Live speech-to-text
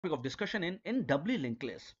of discussion in doubly linked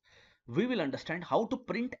list, we will understand how to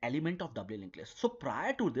print element of doubly linked list. So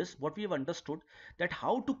prior to this, what we have understood that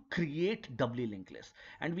how to create doubly linked list,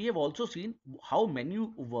 and we have also seen how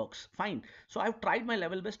menu works. Fine. So I've tried my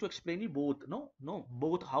level best to explain you both.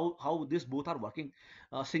 Both how this both are working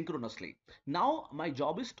synchronously. Now my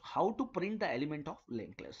job is how to print the element of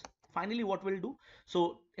linked list. Finally, what we'll do,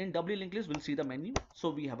 so in doubly linked list, we'll see the menu. So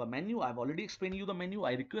we have a menu. I've already explained you the menu.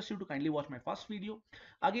 I request you to kindly watch my first video.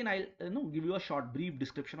 Again, I'll give you a short brief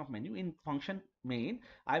description of menu. In function main,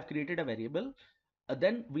 I've created a variable.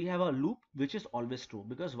 Then we have a loop which is always true,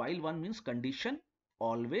 because while one means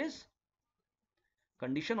always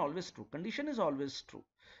condition is always true.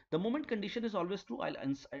 The moment condition is always true, I'll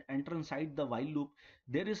enter inside the while loop.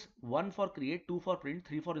 There is 1 for create, 2 for print,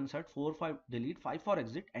 3 for insert, 4 for delete, 5 for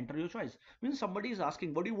exit. Enter your choice. Means somebody is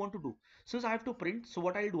asking what do you want to do. Since I have to print, so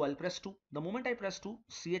what I'll do, I'll press 2. The moment I press 2,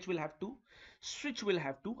 ch will have 2, switch will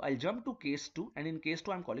have 2. I'll jump to case 2, and in case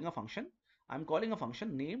 2 I'm calling a function. I'm calling a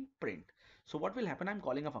function name print. So what will happen, I'm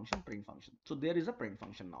calling a function print function. So there is a print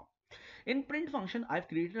function now. In print function, I've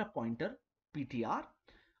created a pointer ptr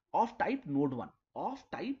of type node1. Of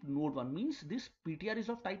type node1 means this ptr is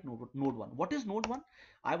of type node1. What is node1?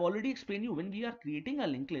 I've already explained you, when we are creating a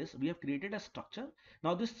linked list, we have created a structure.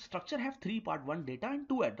 Now this structure have three part: one data and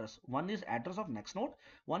two address. One is address of next node,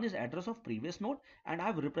 one is address of previous node, and I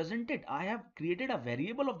have created a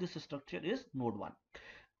variable of this structure is node1.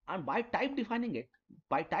 And by type defining it,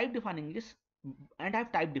 by type defining this, and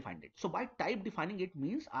I've type defined it. So by type defining it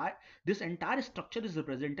means this entire structure is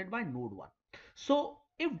represented by node 1. So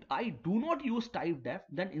if I do not use type def,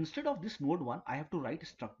 then instead of this node 1, I have to write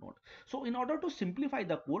struct node. So in order to simplify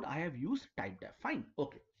the code, I have used type def. Fine.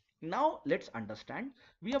 Okay. Now let's understand.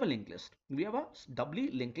 We have a linked list. We have a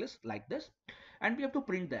doubly linked list like this, and we have to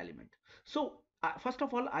print the element. So first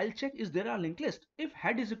of all, I'll check is there a linked list. If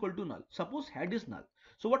head is equal to null, suppose head is null.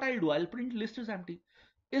 So what I'll do, I'll print list is empty.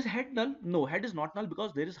 Is head null? No, head is not null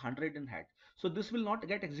because there is 100 in head. So this will not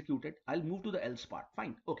get executed. I'll move to the else part.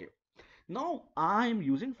 Fine. Okay. Now I am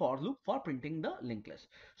using for loop for printing the linked list.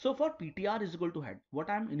 So for ptr is equal to head, what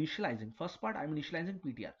I am initializing, first part I am initializing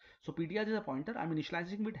ptr. So ptr is a pointer, I am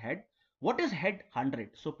initializing with head. What is head?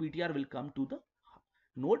 100. So ptr will come to the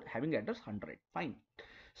node having address 100. Fine.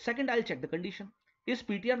 Second, I'll check the condition. Is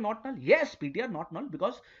ptr not null? Yes, ptr not null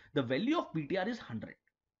because the value of ptr is 100.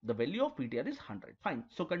 The value of ptr is 100. Fine.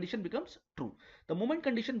 So condition becomes true. The moment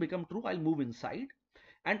condition become true, I'll move inside.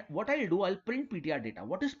 And what I'll do, I'll print ptr data.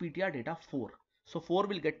 What is ptr data? 4. So 4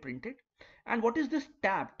 will get printed. And what is this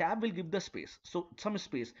tab? Tab will give the space. So some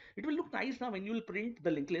space. It will look nice now when you will print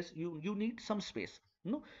the linked list. You need some space.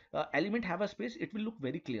 No, element have a space. It will look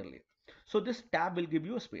very clearly. So this tab will give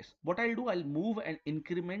you a space. What I'll do, I'll move and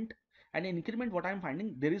increment. And increment, what I'm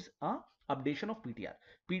finding, there is a updation of ptr.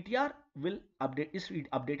 Ptr will update is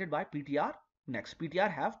updated by ptr next.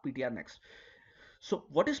 Ptr have ptr next. So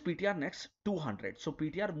what is ptr next? 200. So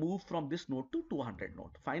ptr move from this node to 200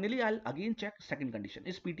 node. Finally, I'll again check second condition.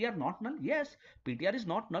 Is ptr not null? Yes, ptr is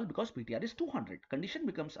not null because ptr is 200. Condition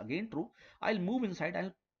becomes again true. I'll move inside.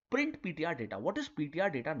 I'll print ptr data. What is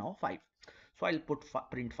ptr data now? 5. So I'll put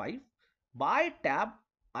print 5. By tab,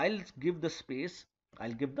 I'll give the space.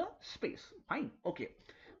 I'll give the space. Fine. Okay.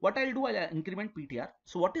 What I'll do, I'll increment ptr.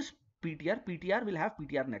 So what is ptr? Ptr will have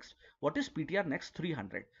ptr next. What is ptr next?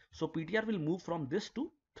 300. So ptr will move from this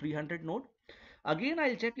to 300 node. Again,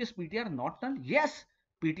 I'll check is ptr not null? Yes,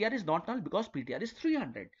 ptr is not null because ptr is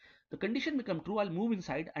 300. The condition become true. I'll move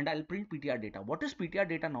inside and I'll print ptr data. What is ptr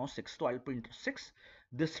data now? 6. So I'll print 6.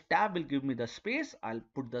 This tab will give me the space. I'll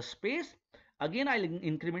put the space. Again, I'll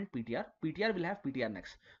increment ptr. Ptr will have ptr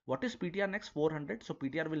next. What is ptr next? 400. So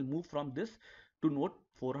ptr will move from this to node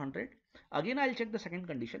 400. Again, I'll check the second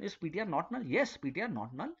condition. Is ptr not null? Yes, ptr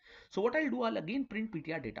not null. So what I'll do, I'll again print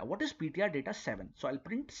ptr data. What is ptr data? 7. So I'll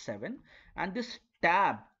print 7 and this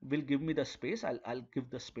tab will give me the space. I'll give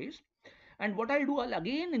the space. And what I'll do, I'll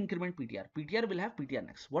again increment ptr. Ptr will have ptr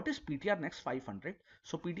next. What is ptr next? 500.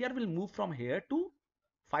 So ptr will move from here to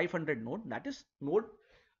 500 node. That is node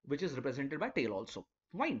which is represented by tail also.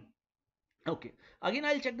 Fine. Okay. Again,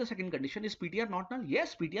 I'll check the second condition. Is ptr not null?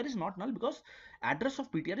 Yes, ptr is not null because address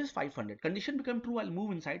of ptr is 500. Condition become true. I'll move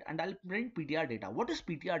inside and I'll print ptr data. What is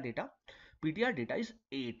ptr data? Ptr data is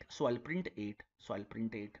 8. So I'll print 8. So I'll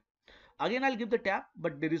print 8. Again, I'll give the tab,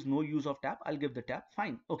 but there is no use of tab. I'll give the tab.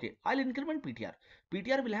 Fine. Okay. I'll increment ptr.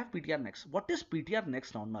 Ptr will have ptr next. What is ptr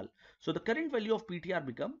next now? Null. So the current value of ptr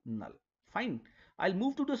become null. Fine. I'll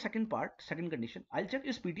move to the second part, second condition. I'll check,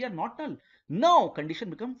 is PTR not null? No,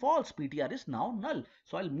 condition become false. PTR is now null.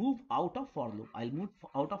 So I'll move out of for loop. I'll move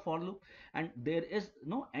out of for loop, and there is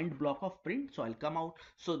no end block of print. So I'll come out.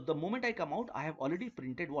 So the moment I come out, I have already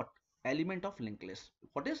printed what? Element of linked list.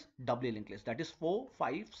 What is doubly linked list? That is 4,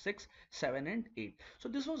 5, 6, 7, and 8. So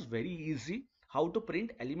this was very easy how to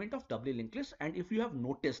print element of doubly linked list. And if you have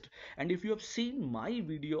noticed, and if you have seen my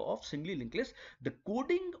video of singly linked list, the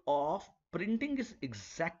coding of printing is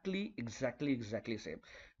exactly same.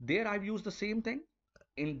 There I've used the same thing.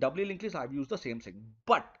 In doubly linked list I've used the same thing,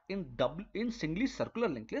 but in singly circular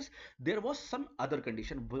linked list there was some other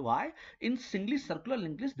condition. Why? In singly circular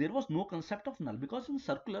linked list there was no concept of null, because in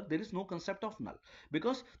circular there is no concept of null,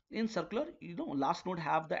 because in circular, last node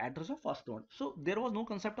have the address of first node, so there was no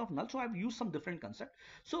concept of null. So I've used some different concept.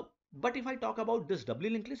 So but if I talk about this doubly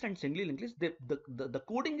linked list and singly linked list, the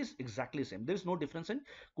coding is exactly same. There is no difference in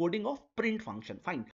coding of print function. Fine.